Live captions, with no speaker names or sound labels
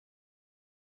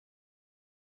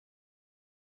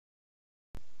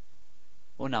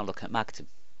We'll now look at marketing.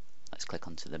 Let's click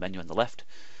onto the menu on the left,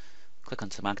 click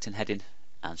onto the marketing heading,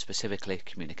 and specifically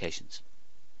communications.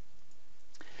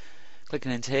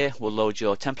 Clicking into here will load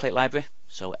your template library,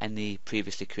 so any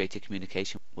previously created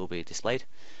communication will be displayed.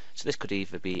 So this could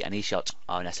either be an eShot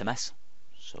or an SMS.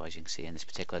 So as you can see in this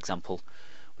particular example,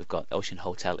 we've got Ocean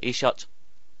Hotel eShot,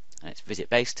 and it's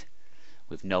visit based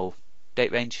with no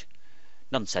date range,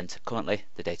 none sent currently,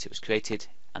 the date it was created,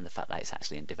 and the fact that it's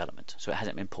actually in development, so it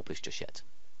hasn't been published just yet.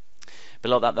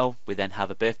 Below that though, we then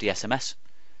have a birthday SMS.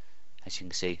 As you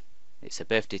can see, it's a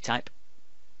birthday type,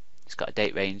 it's got a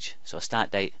date range, so a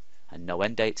start date and no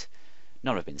end date.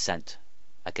 None have been sent.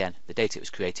 Again, the date it was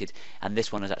created, and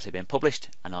this one has actually been published,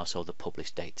 and also the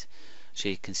published date. So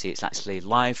you can see it's actually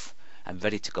live and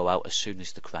ready to go out as soon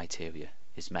as the criteria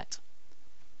is met.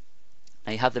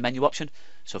 Now you have the menu option,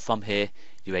 so from here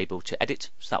you're able to edit,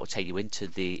 so that will take you into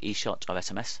the eShot or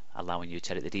SMS, allowing you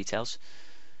to edit the details.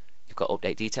 You've got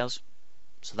update details,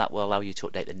 so that will allow you to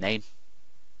update the name,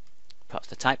 perhaps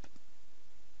the type.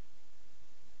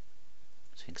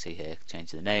 So you can see here,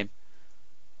 change the name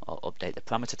or update the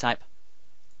parameter type.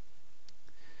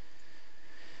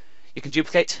 You can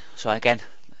duplicate, so again,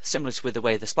 similar to with the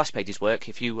way the splash pages work,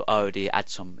 if you already add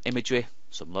some imagery,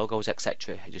 some logos,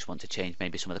 etc., you just want to change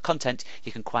maybe some of the content,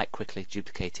 you can quite quickly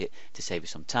duplicate it to save you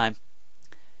some time.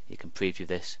 You can preview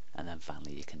this, and then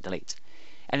finally you can delete.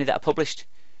 Any that are published,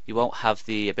 you won't have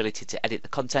the ability to edit the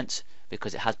content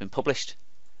because it has been published.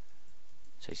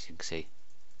 So as you can see,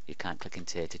 you can't click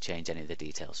into here to change any of the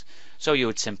details. So you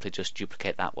would simply just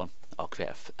duplicate that one or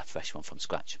create a fresh one from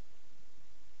scratch.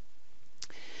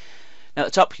 Now at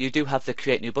the top you do have the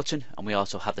create new button, and we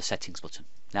also have the settings button.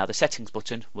 Now the settings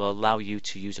button will allow you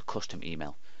to use a custom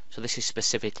email. So this is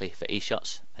specifically for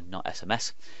eShots and not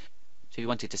SMS. So if you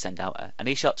wanted to send out an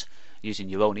eShot using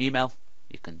your own email,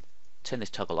 you can turn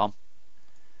this toggle on,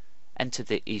 enter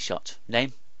the eShot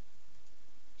name,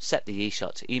 set the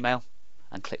eShot email,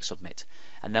 and click submit.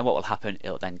 And then what will happen, it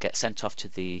will then get sent off to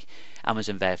the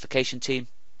Amazon verification team.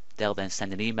 They'll then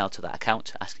send an email to that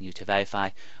account asking you to verify.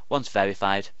 Once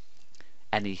verified,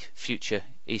 any future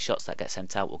eShots that get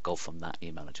sent out will go from that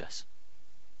email address.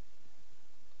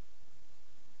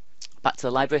 Back to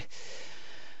the library.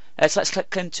 So let's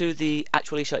click into the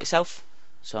actual eShot itself.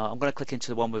 So I'm going to click into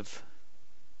the one we've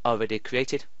already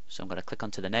created. So I'm going to click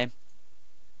onto the name.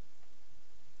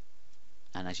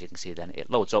 And as you can see then it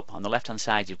loads up. On the left hand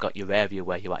side you've got your area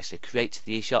where you actually create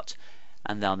the eShot,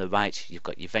 and then on the right you've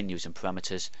got your venues and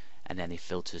parameters and any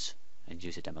filters and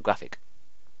user demographic.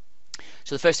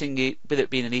 So the first thing, with it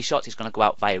being an eShot, is going to go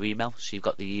out via email, so you've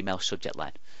got the email subject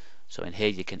line. So in here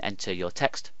you can enter your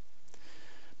text.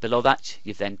 Below that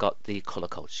you've then got the colour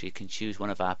code, so you can choose one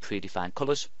of our predefined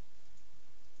colours,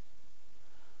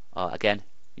 or again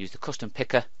use the custom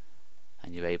picker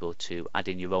and you're able to add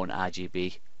in your own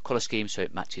RGB colour scheme so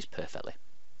it matches perfectly.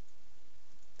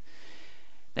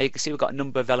 Now you can see we've got a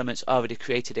number of elements already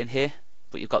created in here,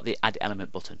 but you've got the add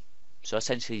element button. So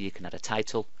essentially you can add a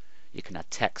title, you can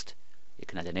add text, you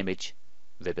can add an image,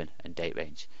 ribbon and date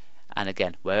range. And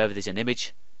again, wherever there's an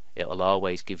image, it will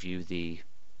always give you the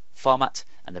format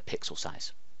and the pixel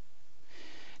size.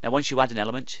 Now once you add an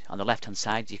element, on the left hand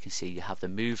side you can see you have the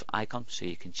move icon, so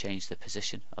you can change the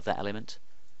position of that element,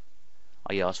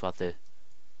 or you also have the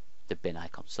bin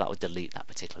icon, so that will delete that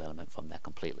particular element from there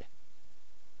completely.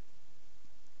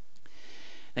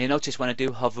 Now you notice when I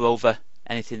do hover over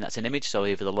anything that's an image, so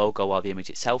either the logo or the image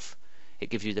itself, it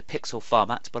gives you the pixel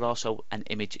format but also an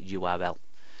image URL.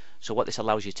 So what this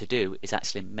allows you to do is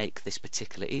actually make this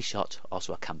particular eShot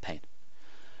also a campaign.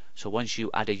 So once you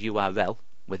add a URL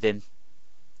within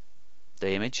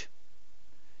the image,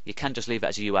 you can just leave it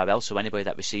as a URL, so anybody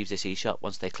that receives this eShot,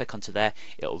 once they click onto there,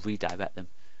 it will redirect them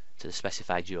to the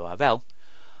specified URL.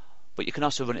 But you can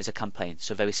also run it as a campaign,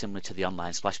 so very similar to the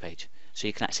online splash page. So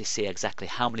you can actually see exactly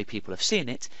how many people have seen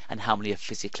it and how many have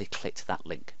physically clicked that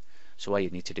link. So all you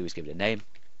need to do is give it a name,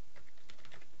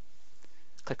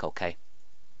 click OK,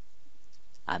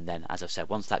 and then as I've said,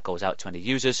 once that goes out to any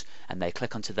users and they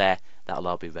click onto there, that will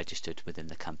all be registered within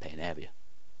the campaign area.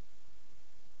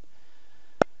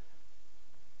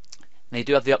 Now you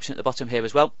do have the option at the bottom here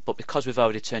as well, but because we've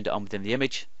already turned it on within the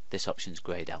image, this option is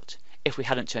greyed out. If we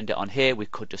hadn't turned it on here, we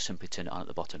could just simply turn it on at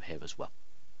the bottom here as well.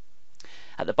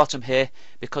 At the bottom here,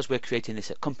 because we're creating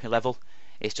this at company level,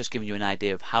 it's just giving you an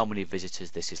idea of how many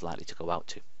visitors this is likely to go out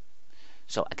to.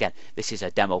 So again, this is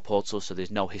a demo portal, so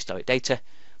there's no historic data,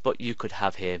 but you could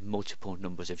have here multiple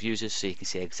numbers of users, so you can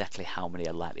see exactly how many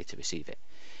are likely to receive it.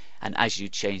 And as you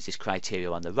change this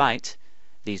criteria on the right,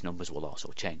 these numbers will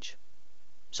also change.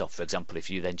 So for example, if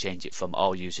you then change it from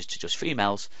all users to just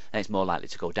females, then it's more likely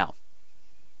to go down.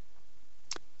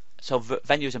 So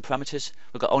venues and parameters,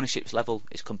 we've got ownership level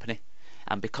is company,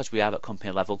 and because we are at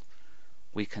company level,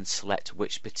 we can select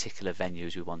which particular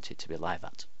venues we want it to be live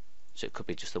at. So it could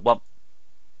be just the one.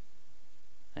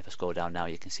 And if I scroll down now,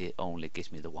 you can see it only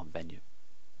gives me the one venue.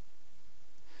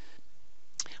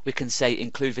 We can say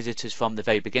include visitors from the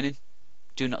very beginning,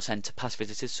 do not send to past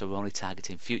visitors, so we're only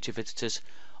targeting future visitors,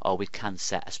 or we can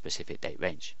set a specific date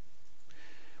range.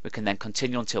 We can then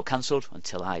continue until cancelled,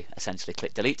 until I essentially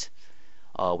click delete,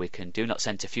 or we can do not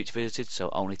send to future visitors, so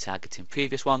only targeting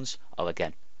previous ones, or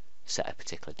again set a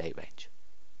particular date range.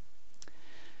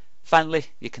 Finally,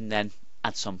 you can then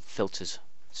add some filters,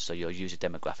 so your user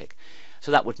demographic.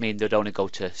 So that would mean they'd only go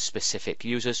to specific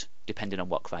users depending on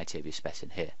what criteria you spec in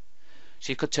here.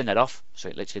 So you could turn that off, so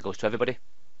it literally goes to everybody.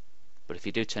 But if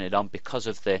you do turn it on, because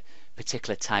of the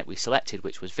particular type we selected,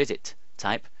 which was visit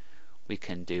type, we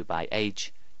can do by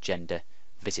age, gender,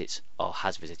 visits, or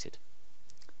has visited.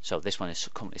 So this one is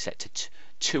currently set to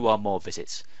 2 or more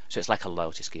visits, so it's like a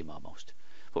loyalty scheme almost.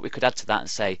 But we could add to that and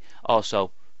say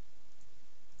also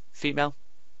female,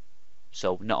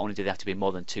 so not only do they have to be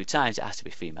more than 2 times, it has to be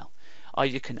female. Or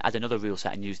you can add another rule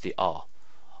set and use the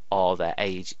or their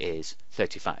age is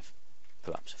 35,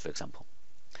 perhaps, for example.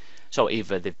 So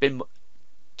either they've been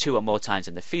 2 or more times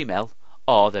in the female,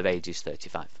 or their age is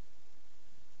 35.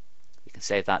 You can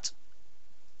save that,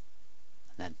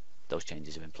 and then those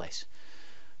changes are in place.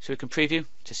 So we can preview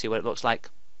to see what it looks like,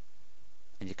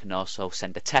 and you can also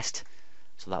send a test,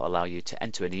 so that will allow you to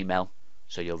enter an email,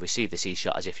 so you'll receive this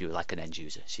eShot as if you were like an end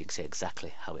user, so you can see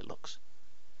exactly how it looks.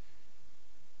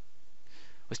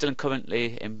 We're still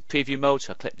currently in preview mode,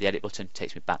 so I click the edit button, it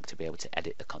takes me back to be able to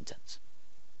edit the contents.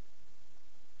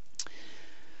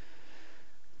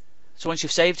 So once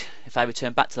you've saved, if I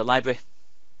return back to the library,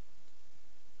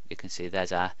 you can see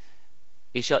there's our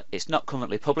eShot. It's not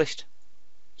currently published,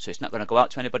 so it's not going to go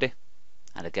out to anybody.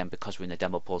 And again, because we're in the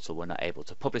demo portal, we're not able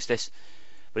to publish this.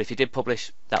 But if you did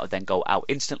publish, that would then go out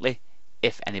instantly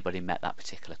if anybody met that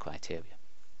particular criteria.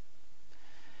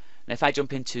 Now if I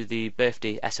jump into the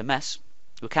birthday SMS,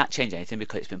 we can't change anything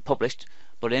because it's been published,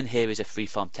 but in here is a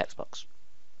freeform text box.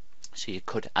 So you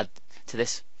could add to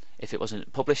this if it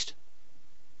wasn't published.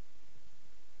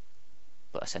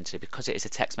 But essentially, because it is a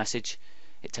text message,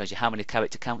 it tells you how many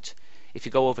character count. If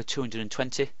you go over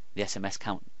 220, the SMS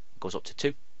count goes up to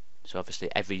 2. So obviously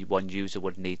every one user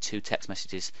would need 2 text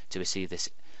messages to receive this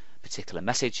particular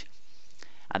message.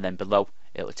 And then below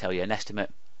it will tell you an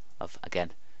estimate of,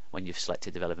 again, when you've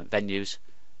selected the relevant venues,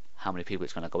 how many people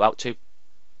it's going to go out to.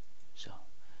 So,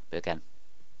 but again,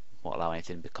 won't allow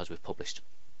anything because we've published.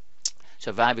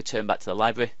 So if I return back to the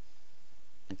library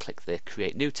and click the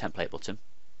Create New Template button,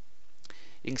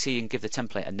 you can see you can give the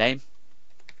template a name,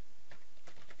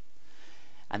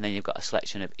 and then you've got a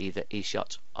selection of either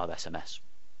eShot or SMS.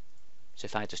 So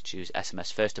if I just choose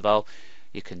SMS first of all,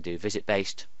 you can do visit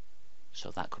based,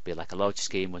 so that could be like a loyalty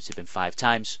scheme once you've been 5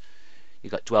 times. You've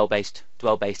got dwell based.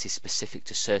 Dwell based is specific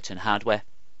to certain hardware.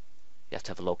 You have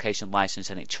to have a location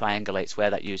license, and it triangulates where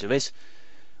that user is.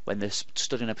 When they're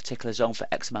stood in a particular zone for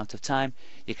X amount of time,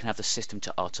 you can have the system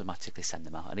to automatically send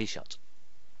them out an eShot.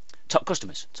 Top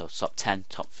customers, so top 10,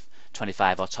 top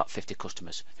 25 or top 50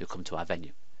 customers who come to our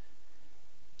venue.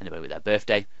 Anybody with their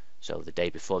birthday, so the day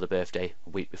before the birthday, a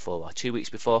week before or 2 weeks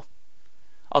before.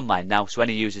 Online now, so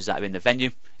any users that are in the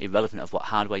venue, irrelevant of what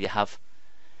hardware you have.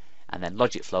 And then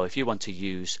Logic Flow, if you want to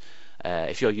use,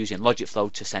 if you're using Logic Flow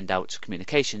to send out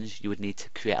communications, you would need to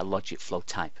create a Logic Flow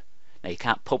type. Now you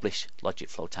can't publish Logic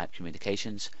Flow type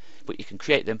communications, but you can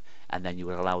create them, and then you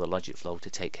will allow the Logic Flow to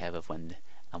take care of when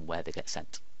and where they get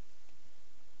sent.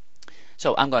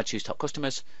 So I'm going to choose top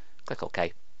customers, click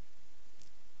OK,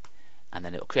 and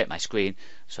then it will create my screen.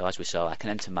 So as we saw, I can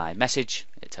enter my message.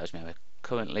 It tells me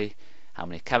currently how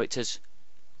many characters.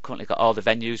 Currently got all the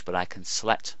venues, but I can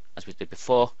select, as we did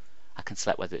before, I can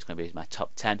select whether it's going to be my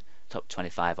top 10, top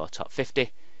 25 or top 50. You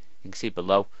can see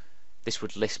below, this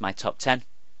would list my top 10.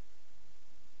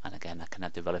 And again, I can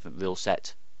add the relevant rule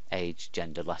set, age,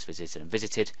 gender, last visited and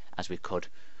visited, as we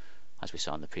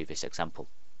saw in the previous example.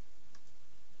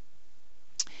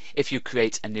 If you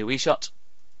create a new eShot,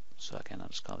 so again I'll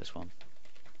just call this one,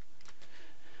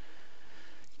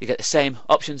 you get the same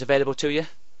options available to you.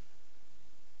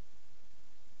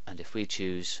 And if we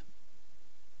choose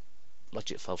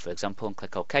Logic Flow, for example, and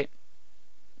click OK,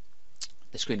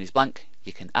 the screen is blank.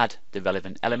 You can add the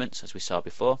relevant elements as we saw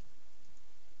before.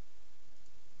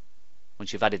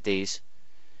 Once you've added these,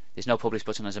 there's no publish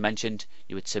button as I mentioned.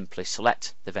 You would simply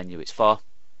select the venue it's for,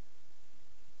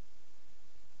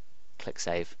 click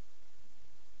Save,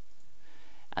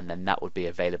 and then that would be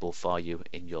available for you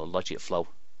in your Logic Flow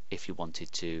if you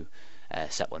wanted to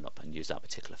set one up and use that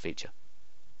particular feature.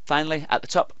 Finally, at the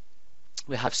top,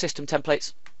 we have system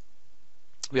templates.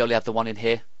 We only have the one in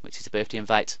here, which is the birthday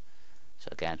invite. So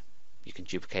again, you can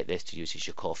duplicate this to use as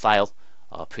your core file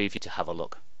or preview to have a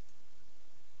look.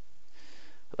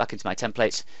 Back into my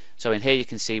templates. So in here you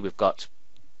can see we've got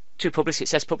two published. It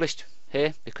says published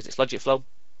here because it's logic flow,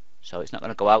 so it's not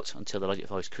going to go out until the logic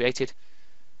flow is created.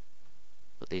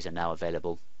 But these are now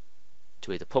available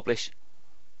to either publish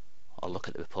or look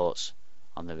at the reports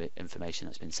on the information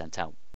that's been sent out.